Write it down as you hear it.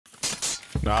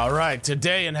All right,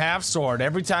 today in Halfsword,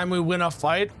 every time we win a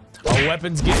fight, our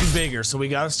weapon's getting bigger. So we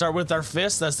gotta start with our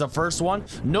fist. That's the first one.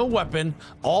 No weapon,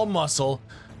 all muscle.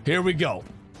 Here we go.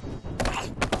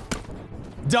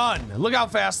 Done. Look how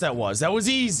fast that was. That was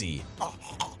easy.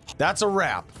 That's a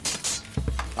wrap.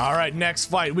 All right, next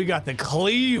fight, we got the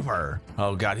cleaver.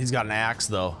 Oh God, he's got an axe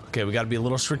though. Okay, we gotta be a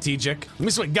little strategic. Let me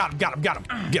swing, got him.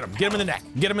 Get him in the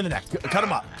neck, cut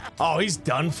him up. Oh, he's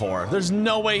done for. There's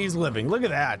no way he's living. Look at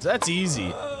that, that's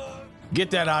easy. Get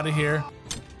that out of here.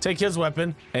 Take his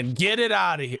weapon and get it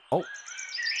out of here. Oh.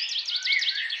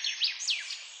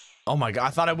 Oh my God, I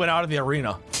thought I went out of the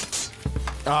arena.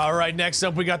 All right, next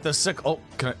up, we got the sick. Oh,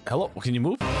 hello, can you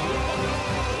move?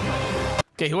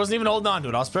 Okay, he wasn't even holding on to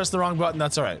it. I was pressing the wrong button.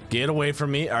 That's all right. Get away from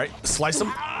me. All right, slice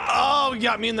him. Oh, he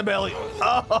got me in the belly.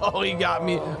 Oh, he got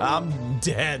me. I'm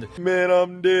dead. Man,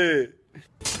 I'm dead.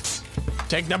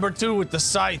 Take number 2 with the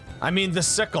scythe. I mean, the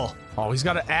sickle. Oh, he's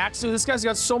got an axe. Dude, this guy's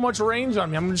got so much range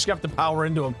on me. I'm just gonna have to power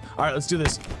into him. All right, let's do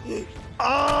this.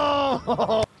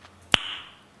 Oh!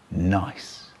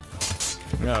 Nice.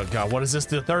 Oh God, what is this?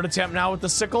 The third attempt now with the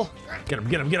sickle? Get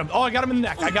him. Oh, I got him in the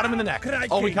neck.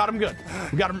 Oh, we caught him good.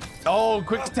 We got him. Oh,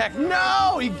 quick attack.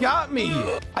 No, he got me.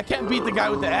 I can't beat the guy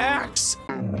with the axe.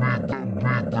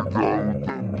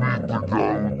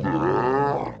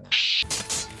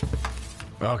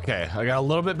 Okay, I got a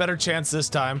little bit better chance this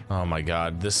time. Oh my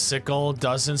God, this sickle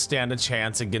doesn't stand a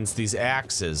chance against these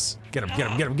axes. Get him.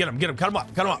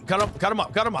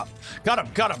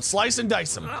 Cut him. Slice and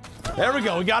dice him. There we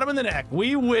go, we got him in the neck.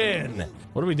 We win.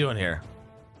 What are we doing here?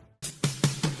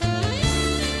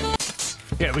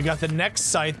 Okay, we got the next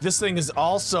scythe. This thing is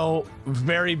also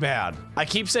very bad. I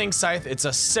keep saying scythe, it's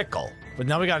a sickle. But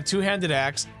now we got a two-handed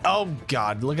axe. Oh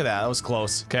God, look at that, that was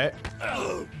close. Okay.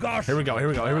 Oh gosh. Here we go.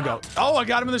 Oh, I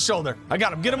got him in the shoulder. I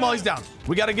got him, get him while he's down.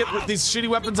 We gotta get these shitty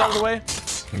weapons out of the way.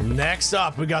 Next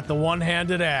up, we got the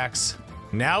one-handed axe.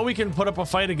 Now we can put up a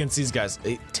fight against these guys.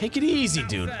 Hey, take it easy,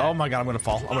 dude. Oh my God, I'm gonna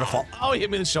fall. Oh, he hit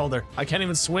me in the shoulder. I can't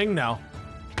even swing now.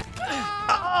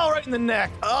 Oh, right in the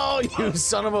neck. Oh, you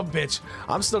son of a bitch.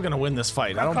 I'm still gonna win this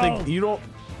fight. I don't think you don't.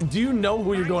 Do you know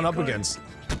who you're going up against?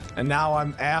 And now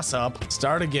I'm ass up.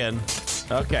 Start again.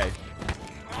 Okay.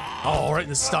 Oh, right in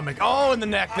the stomach. Oh, in the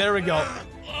neck. There we go.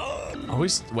 Oh,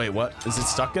 wait, what? Is it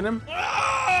stuck in him?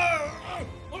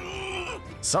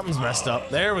 Something's messed up.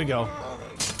 There we go.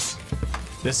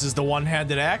 This is the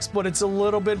one-handed axe, but it's a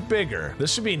little bit bigger.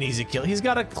 This should be an easy kill. He's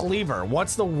got a cleaver.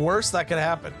 What's the worst that could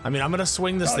happen? I mean, I'm gonna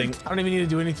swing this thing. I don't even need to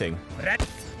do anything.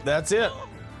 That's it.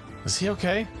 Is he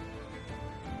okay?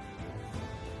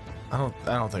 I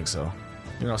don't think so.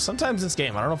 You know, sometimes this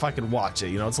game, I don't know if I can watch it.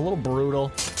 You know, it's a little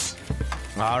brutal.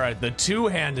 All right, the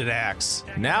two-handed axe.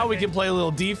 Now we can play a little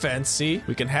defense. See,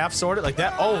 we can half-sword it like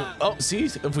that. Oh, see,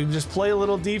 if we just play a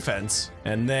little defense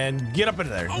and then get up in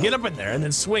there, and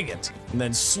then swing it, and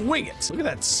then swing it. Look at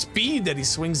that speed that he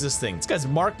swings this thing. This guy's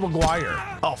Mark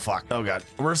McGuire. Oh, fuck. Oh, God.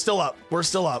 We're still up.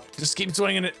 Just keep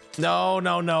swinging it.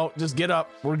 No. Just get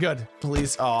up. We're good.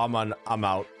 Please. Oh, I'm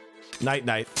out. Night.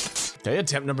 Okay,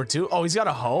 attempt number 2. Oh, he's got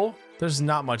a hoe? There's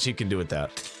not much he can do with that.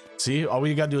 See, all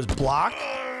we gotta do is block,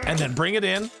 and then bring it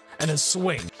in, and then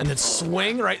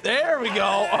swing, right there we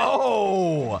go.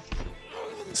 Oh,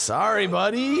 sorry,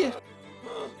 buddy.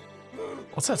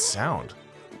 What's that sound?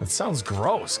 That sounds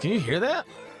gross. Can you hear that?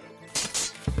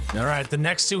 All right, the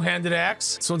next two-handed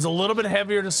axe. This one's a little bit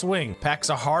heavier to swing. Packs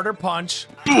a harder punch,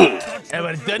 but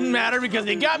it doesn't matter because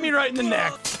he got me right in the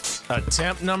neck.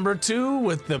 Attempt number 2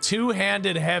 with the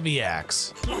two-handed heavy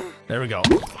axe. There we go.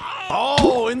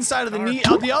 Oh, inside of the knee,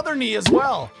 the other knee as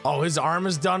well. Oh, his arm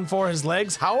is done for, his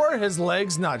legs. How are his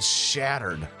legs not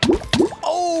shattered?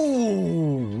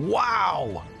 Oh,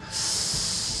 wow.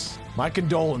 My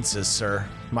condolences, sir.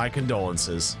 My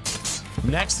condolences.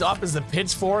 Next up is the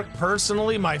pitchfork.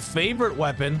 Personally, my favorite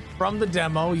weapon from the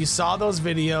demo. You saw those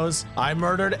videos. I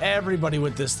murdered everybody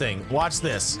with this thing. Watch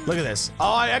this. Look at this.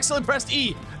 Oh, I accidentally pressed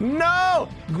E. No!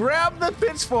 Grab the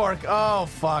pitchfork. Oh,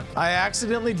 fuck. I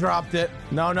accidentally dropped it.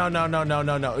 No.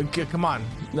 Come on.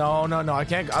 No. I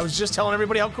can't. I was just telling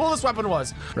everybody how cool this weapon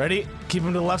was. Ready? Keep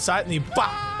him to the left side and you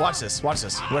bop. Watch this.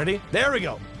 Ready? There we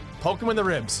go. Poke him in the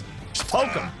ribs. Just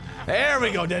poke him. There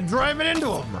we go. Then drive it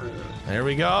into him. There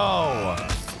we go.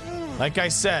 Like I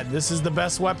said, this is the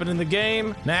best weapon in the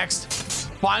game. Next,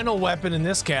 final weapon in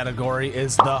this category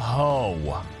is the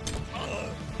hoe.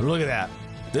 Look at that.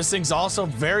 This thing's also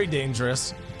very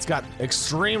dangerous. It's got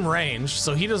extreme range,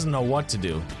 so he doesn't know what to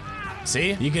do.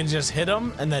 See? You can just hit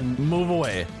him and then move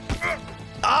away.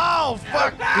 Oh,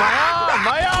 fuck!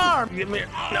 My arm! Give me...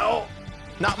 No.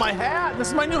 Not my hat! This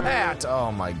is my new hat!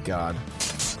 Oh, my God.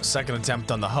 Second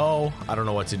attempt on the hoe. I don't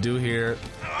know what to do here.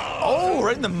 Oh,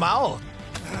 right in the mouth.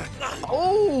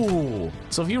 Oh,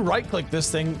 so if you right click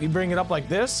this thing, you bring it up like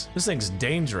this. This thing's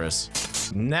dangerous.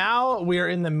 Now we are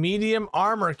in the medium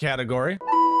armor category.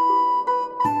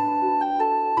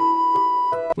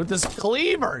 With this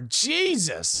cleaver,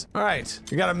 Jesus. All right,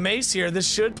 we got a mace here. This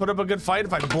should put up a good fight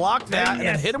if I block that and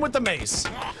then hit him with the mace.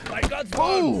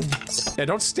 Boom. Yeah,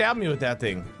 don't stab me with that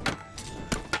thing.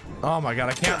 Oh my God,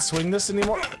 I can't swing this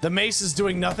anymore. The mace is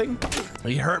doing nothing.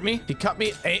 He hurt me. He cut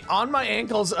me on my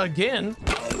ankles again.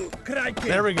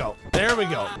 There we go. There we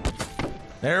go.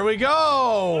 There we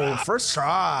go. First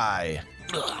try.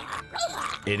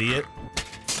 Idiot.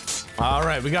 All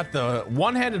right, we got the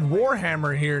one-handed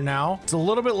warhammer here now. It's a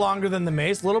little bit longer than the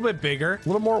mace, a little bit bigger, a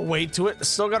little more weight to it.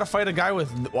 Still got to fight a guy with,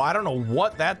 well, I don't know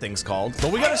what that thing's called,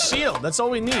 but we got a shield. That's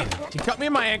all we need. He cut me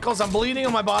in my ankles. I'm bleeding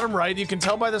on my bottom right. You can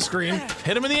tell by the screen.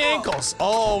 Hit him in the ankles.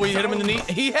 Oh, we hit him in the knee.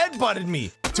 He headbutted me.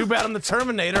 Too bad I'm the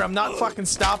Terminator. I'm not fucking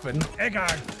stopping.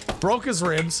 Broke his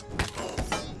ribs.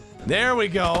 There we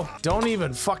go. Don't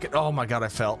even fucking, oh my God, I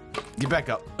fell. Get back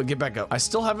up, get back up. I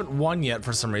still haven't won yet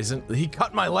for some reason. He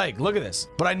cut my leg, look at this.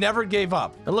 But I never gave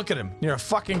up. And look at him, you're a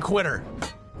fucking quitter.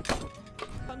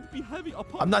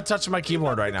 I'm not touching my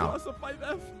keyboard right now.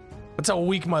 That's how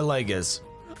weak my leg is.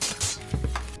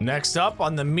 Next up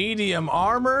on the medium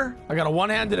armor, I got a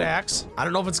one-handed axe. I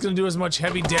don't know if it's gonna do as much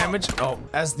heavy damage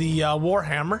as the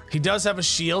warhammer. He does have a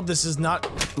shield. This is not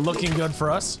looking good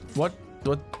for us. What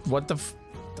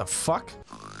the fuck?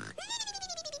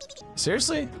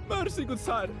 Seriously? Mercy, good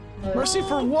sire. Mercy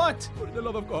for what? For the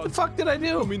love of God. The fuck did I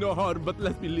do? Do me no harm, but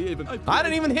let me live. I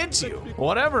didn't even hit you.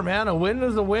 Whatever, man. A win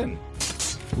is a win.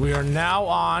 We are now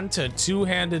on to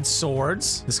two-handed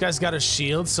swords. This guy's got a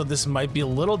shield, so this might be a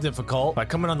little difficult. By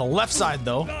coming on the left side,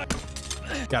 though.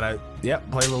 Gotta, yep,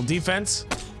 play a little defense.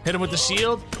 Hit him with the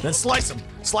shield, then slice him.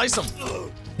 Slice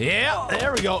him. Yeah,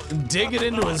 there we go. Dig it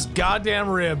into his goddamn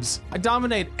ribs. I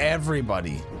dominate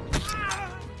everybody.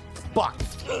 Fuck.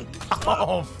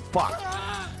 Oh, fuck.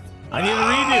 I need a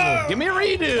redo. Give me a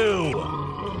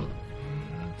redo.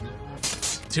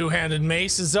 Two-handed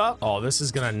mace is up. Oh, this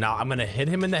is gonna I'm gonna hit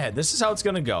him in the head. This is how it's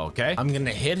gonna go, okay? I'm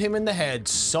gonna hit him in the head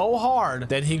so hard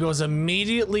that he goes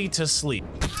immediately to sleep.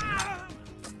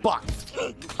 Fuck.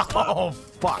 Oh,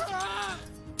 fuck.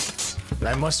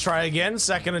 I must try again.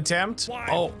 Second attempt.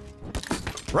 Oh.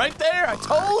 Right there, I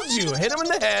told you. Hit him in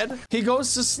the head. He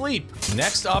goes to sleep.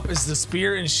 Next up is the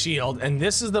spear and shield, and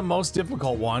this is the most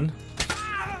difficult one.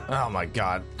 Oh my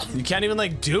God. You can't even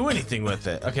like do anything with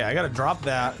it. Okay, I gotta drop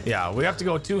that. Yeah, we have to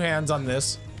go two hands on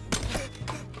this.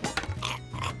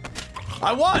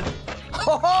 I won!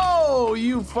 Oh,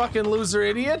 you fucking loser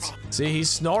idiot. See, he's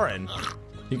snoring.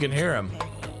 You can hear him.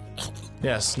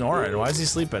 Yeah, snoring. Why is he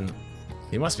sleeping?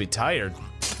 He must be tired.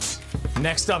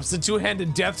 Next up's the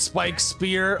two-handed death spike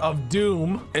spear of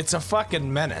doom. It's a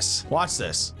fucking menace. Watch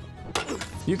this.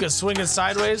 You can swing it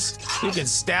sideways. You can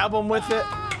stab him with it.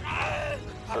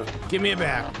 Give me it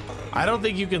back. I don't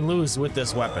think you can lose with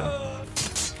this weapon.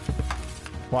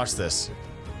 Watch this.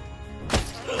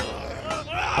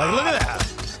 Like, look at that.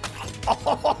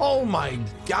 Oh my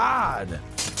God.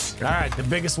 All right, the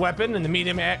biggest weapon in the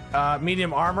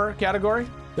medium armor category.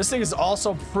 This thing is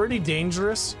also pretty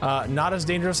dangerous. Not as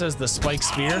dangerous as the spike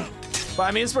spear, but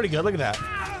I mean, it's pretty good. Look at that.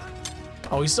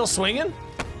 Oh, he's still swinging?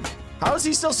 How is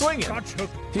he still swinging?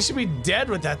 He should be dead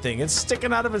with that thing. It's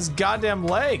sticking out of his goddamn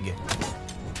leg.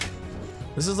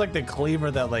 This is like the cleaver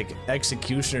that like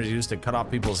executioners use to cut off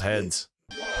people's heads.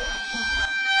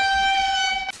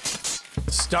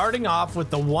 Starting off with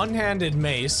the one-handed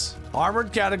mace,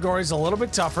 armored category is a little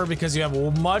bit tougher because you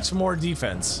have much more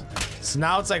defense. So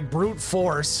now it's like brute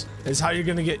force is how you're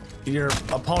gonna get your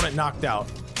opponent knocked out.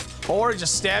 Or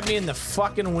just stab me in the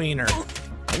fucking wiener.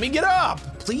 Let me get up!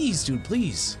 Please, dude,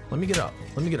 please. Let me get up.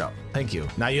 Let me get up. Thank you.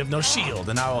 Now you have no shield,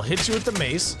 and I will hit you with the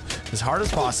mace as hard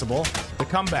as possible to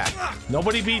come back.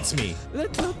 Nobody beats me.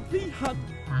 Let me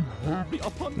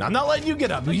Now, I'm not letting you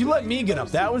get up. You let me get up.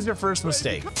 That was your first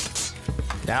mistake.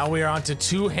 Now we are on to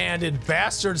two-handed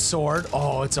bastard sword.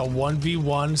 Oh, it's a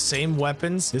 1v1, same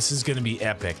weapons. This is gonna be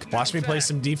epic. Watch me play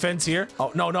some defense here.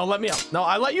 Oh, no, no, let me up. No,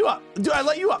 I let you up. Dude, I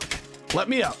let you up. Let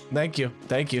me up. Thank you.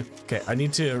 Thank you. Okay, I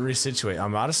need to resituate.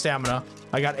 I'm out of stamina.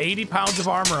 I got 80 pounds of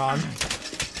armor on.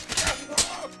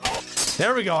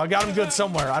 There we go. I got him good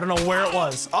somewhere. I don't know where it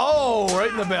was. Oh,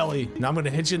 right in the belly. Now I'm gonna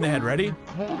hit you in the head. Ready?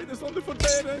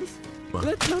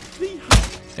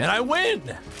 And I win.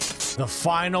 The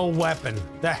final weapon,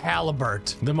 the halberd,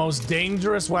 the most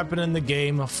dangerous weapon in the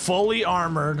game, fully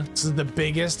armored. This is the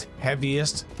biggest,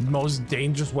 heaviest, most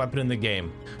dangerous weapon in the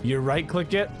game. You right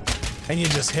click it and you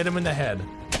just hit him in the head.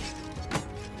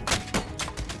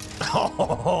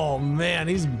 Oh, man,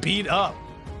 he's beat up.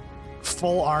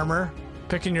 Full armor.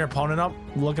 Picking your opponent up,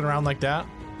 looking around like that.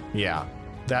 Yeah,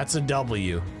 that's a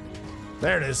W.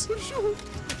 There it is.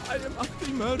 I am at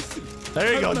thy mercy.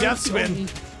 There you go, death spin.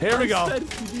 Here we go.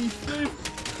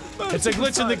 It's It's a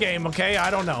glitch in the game, okay? I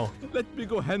don't know. Let me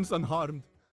go hence unharmed.